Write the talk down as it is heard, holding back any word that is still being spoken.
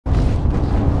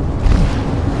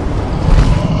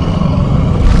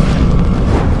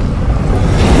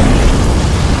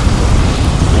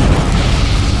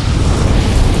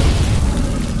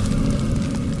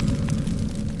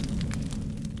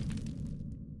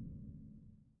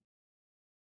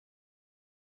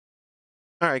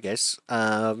All right, guys.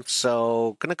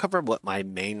 So gonna cover what my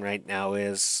main right now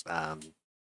is.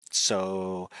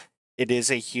 So it is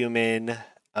a human.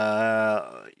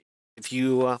 Uh, if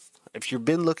you if you've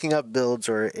been looking up builds,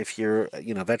 or if you're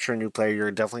veteran new player,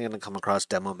 you're definitely gonna come across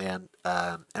Demoman.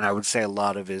 And I would say a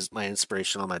lot of his my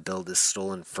inspiration on my build is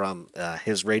stolen from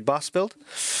his raid boss build.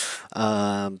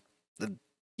 Um,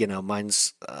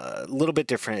 Mine's a little bit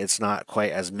different. It's not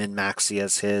quite as min-maxy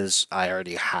as his. I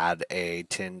already had a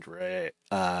Tindrimic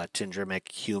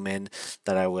human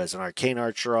that I was an arcane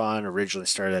archer on. Originally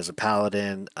started as a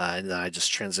paladin, and then I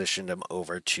just transitioned him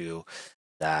over to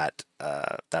that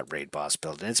raid boss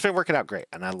build, and it's been working out great,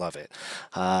 and I love it.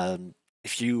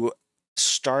 If you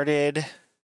started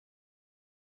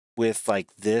with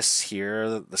like this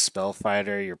here, the spell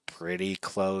fighter, you're pretty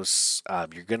close.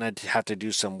 You're gonna have to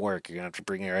do some work. You're gonna have to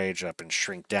bring your age up and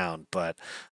shrink down, but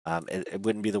it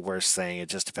wouldn't be the worst thing. It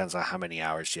just depends on how many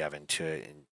hours you have into it,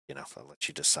 and I'll let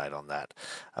you decide on that.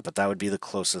 But that would be the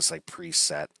closest like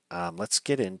preset. Let's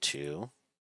get into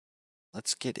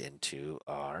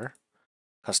our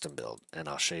custom build, and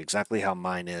I'll show you exactly how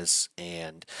mine is.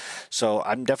 And so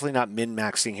I'm definitely not min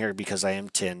maxing here because I am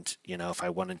tint. If I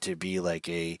wanted to be like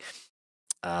a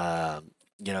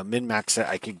min max it,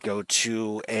 I could go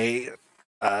to a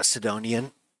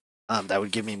Sidonian. That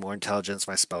would give me more intelligence.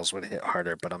 My spells would hit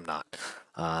harder, but I'm not.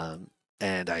 Um,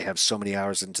 and I have so many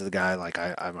hours into the guy, like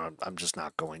I'm just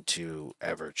not going to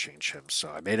ever change him. So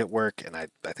I made it work, and I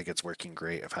think it's working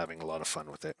great. I'm having a lot of fun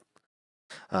with it.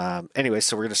 Anyway,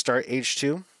 so we're gonna start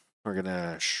H2. We're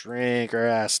gonna shrink our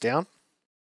ass down,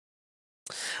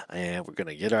 and we're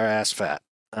gonna get our ass fat.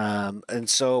 And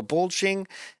so bulging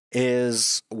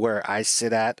is where I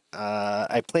sit at.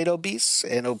 I played obese,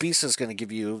 and obese is going to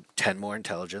give you 10 more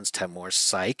intelligence, 10 more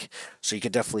psych, so you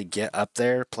could definitely get up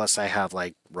there. Plus, I have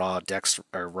like raw dex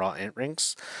or raw int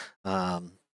rings,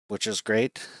 which is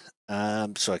great.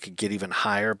 So I could get even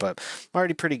higher, but I'm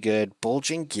already pretty good.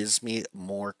 Bulging gives me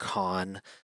more con,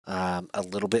 a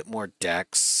little bit more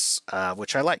dex,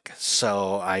 which I like.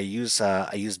 So I use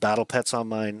battle pets on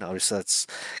mine. Obviously, that's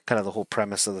kind of the whole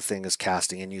premise of the thing is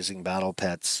casting and using battle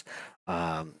pets.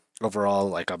 Overall,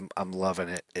 like I'm loving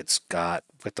it. It's got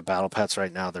with the battle pets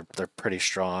right now, they're pretty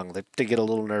strong. They did get a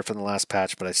little nerf in the last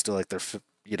patch, but I still like their.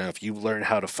 If you learn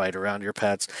how to fight around your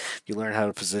pets, you learn how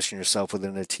to position yourself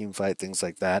within a team fight, things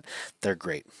like that. They're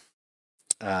great.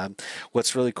 Um,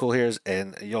 what's really cool here is,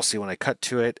 and you'll see when I cut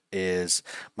to it, is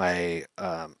my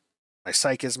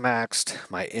psych is maxed,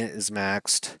 my int is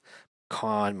maxed,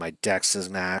 con, my dex is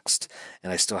maxed,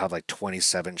 and I still have like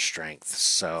 27 strength.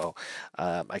 So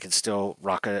I can still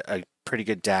rock a pretty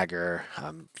good dagger.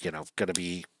 I'm gonna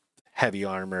be heavy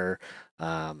armor.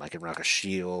 I can rock a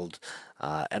shield,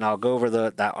 and I'll go over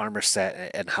that armor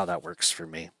set and how that works for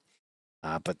me.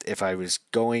 But if I was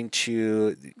going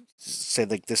to say,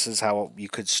 like, this is how you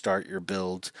could start your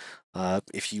build,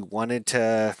 if you wanted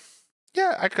to,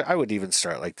 yeah, I would even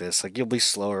start like this. Like, you'll be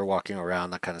slower walking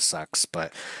around. That kind of sucks.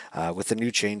 But with the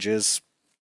new changes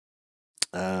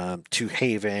to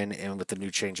Haven, and with the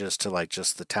new changes to like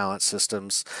just the talent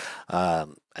systems, I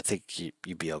think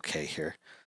you'd be okay here.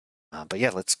 But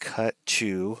yeah, let's cut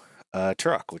to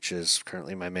Turok, which is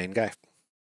currently my main guy.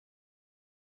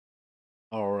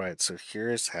 All right, so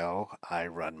here's how I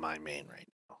run my main right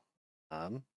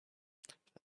now.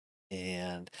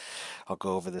 And I'll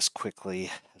go over this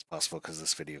quickly as possible because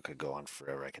this video could go on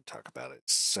forever. I could talk about it.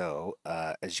 So,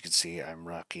 as you can see, I'm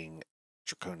rocking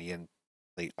Draconian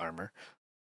plate armor.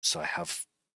 So I have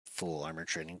full armor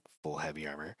training, full heavy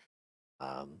armor.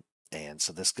 Um, and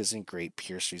so this gives me great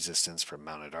pierce resistance from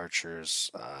mounted archers,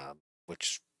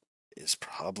 which is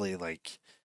probably like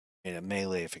in a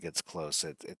melee if it gets close.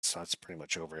 It's pretty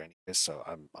much over anyway. So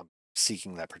I'm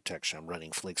seeking that protection. I'm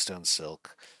running Flakestone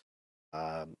Silk.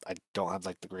 I don't have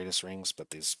like the greatest rings, but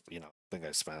these, thing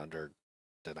I found, or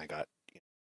then I got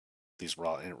these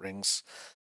raw int rings.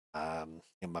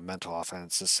 My mental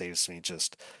offense, this saves me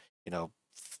just, you know,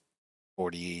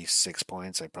 46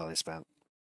 points. I probably spent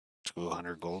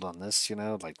 200 gold on this,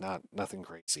 like nothing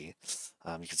crazy.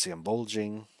 You can see I'm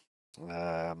bulging,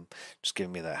 just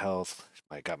giving me that health.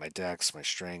 I got my dex, my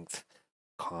strength,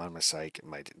 con, my psych, and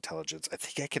my intelligence. I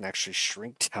think I can actually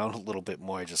shrink down a little bit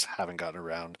more. I just haven't gotten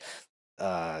around.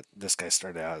 This guy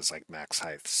started out as like max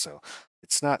height, so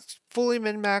it's not fully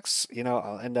min max.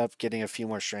 I'll end up getting a few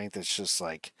more strength. It's just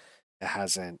like it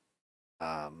hasn't,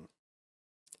 um,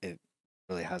 it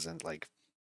really hasn't like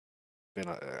been.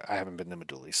 I haven't been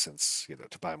Nimaduli since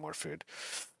to buy more food.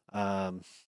 Um,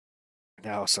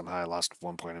 Now somehow I lost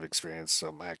 1 point of experience,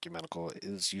 so my ecumenical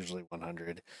is usually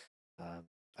 100.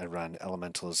 I run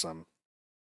elementalism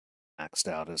maxed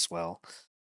out as well.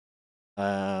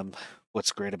 Um,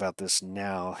 what's great about this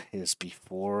now is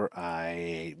before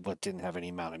didn't have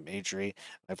any mounted magery.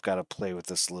 I've got to play with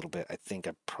this a little bit. I think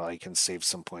I probably can save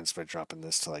some points by dropping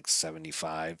this to like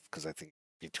 75 because I think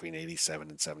between 87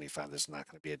 and 75 there's not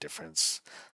going to be a difference.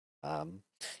 Um,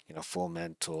 full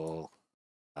mental,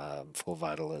 full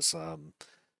vitalism.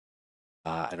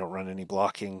 I don't run any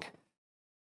blocking.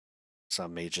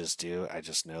 Some mages do. I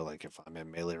just know like if I'm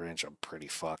in melee range, I'm pretty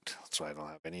fucked. That's why I don't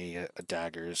have any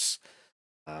daggers.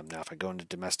 Now, if I go into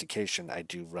domestication, I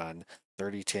do run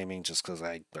 30 taming just because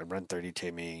I run 30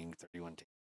 taming, 31 taming,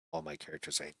 all my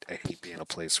characters. I hate being in a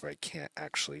place where I can't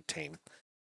actually tame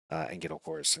and get a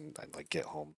horse and like get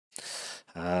home.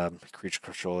 Creature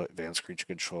control, advanced creature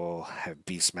control, have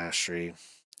beast mastery.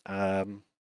 Right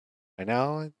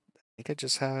now, I think I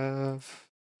just have,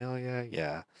 oh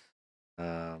yeah.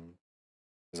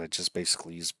 Because I just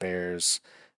basically use bears,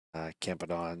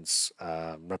 Campodons,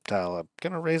 Reptile. I'm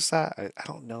gonna raise that. I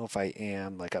don't know if I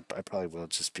am. Like I probably will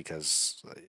just because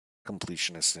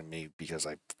completionist in me because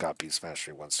I got Beast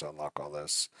Mastery once to unlock all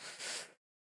this.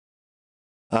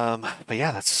 But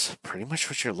yeah, that's pretty much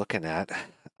what you're looking at.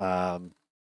 Um,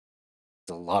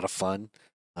 it's a lot of fun.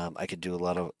 I could do a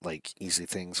lot of like easy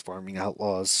things, farming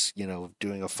outlaws,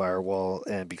 doing a firewall,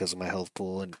 and because of my health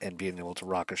pool and being able to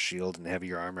rock a shield and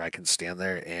heavier armor, I can stand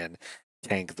there and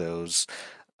tank those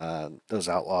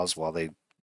outlaws while they,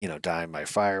 die in my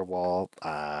firewall.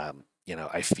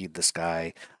 I feed this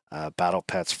guy battle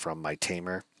pets from my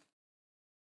tamer.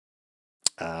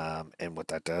 And what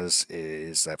that does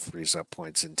is that frees up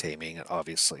points in taming,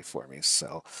 obviously, for me.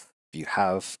 So if you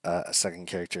have a second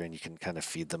character and you can kind of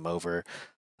feed them over,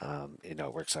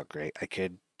 it works out great. I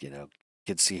could, you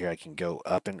can see here I can go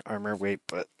up in armor weight,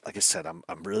 but like I said, I'm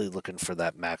really looking for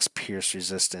that max pierce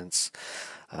resistance.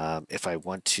 If I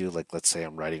want to, like let's say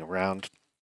I'm riding around,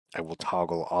 I will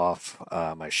toggle off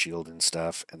my shield and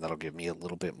stuff, and that'll give me a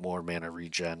little bit more mana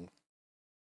regen.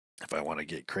 If I want to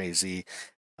get crazy,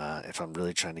 if I'm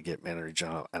really trying to get mana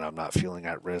regen and I'm not feeling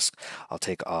at risk, I'll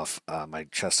take off my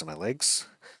chest and my legs,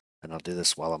 and I'll do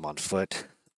this while I'm on foot,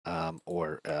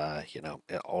 or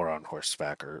on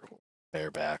horseback or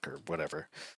bareback or whatever.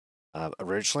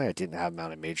 Originally, I didn't have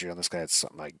mounted magery on this guy. It's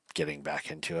something like getting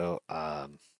back into.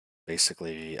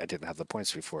 Basically, I didn't have the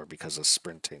points before because of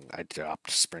sprinting. I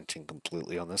dropped sprinting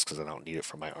completely on this because I don't need it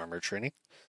for my armor training.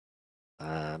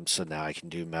 So now I can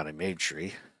do mounted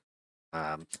magery.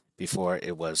 Before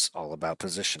it was all about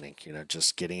positioning,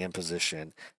 just getting in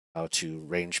position, how to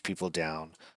range people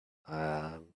down,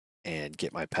 um, and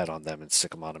get my pet on them and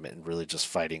sick them on them, and really just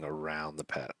fighting around the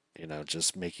pet,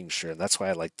 just making sure. And that's why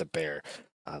I like the bear.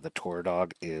 The Tor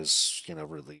dog is,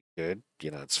 really good.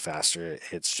 It's faster, it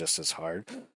hits just as hard.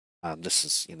 This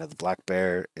is, the black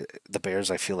bear. The bears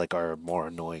I feel like are more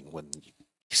annoying when you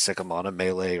sick them on a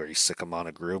melee or you sick them on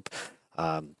a group.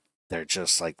 Um, they're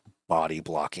just like body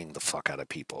blocking the fuck out of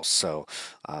people. So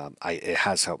it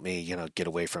has helped me, get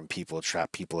away from people,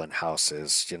 trap people in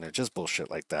houses, just bullshit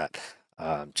like that.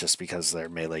 Just because their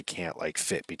melee can't like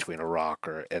fit between a rock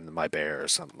or and my bear or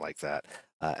something like that,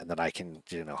 and then I can,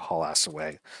 haul ass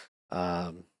away.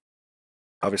 Um,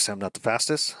 Obviously, I'm not the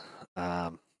fastest,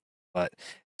 um, but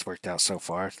it's worked out so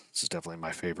far. This is definitely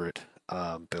my favorite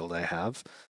build I have.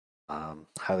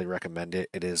 Highly recommend it.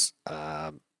 It is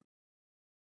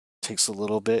takes a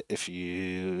little bit if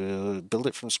you build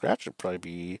it from scratch. It'd probably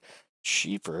be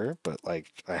cheaper, but like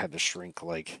I had to shrink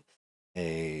like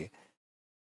a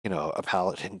a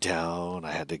paladin down.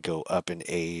 I had to go up in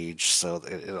age, so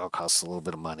it all costs a little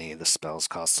bit of money. The spells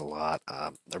cost a lot.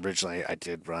 Originally, I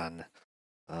did run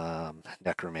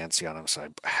necromancy on him, so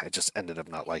I just ended up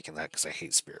not liking that because I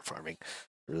hate spirit farming,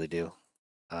 I really do.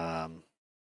 Um,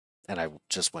 and I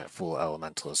just went full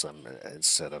elementalism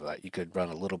instead of that. You could run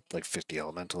a little like 50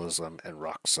 elementalism and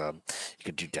rock some. You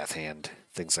could do death hand,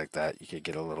 things like that. You could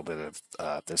get a little bit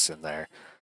of this in there,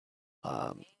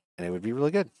 um, and it would be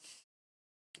really good.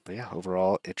 But yeah,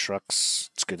 overall, it trucks.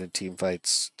 It's good in team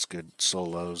fights. It's good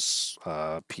solos.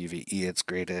 PVE, it's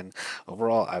great in.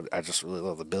 Overall, I just really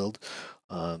love the build.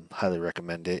 Highly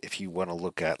recommend it. If you want to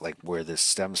look at like where this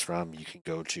stems from, you can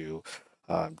go to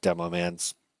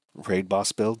Demoman's raid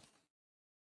boss build,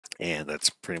 and that's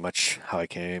pretty much how I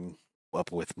came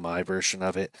up with my version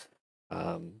of it.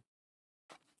 Um,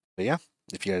 but yeah,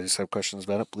 if you guys have questions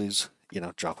about it, please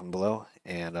drop them below,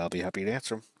 and I'll be happy to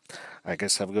answer them. All right,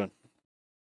 guys, have a good one.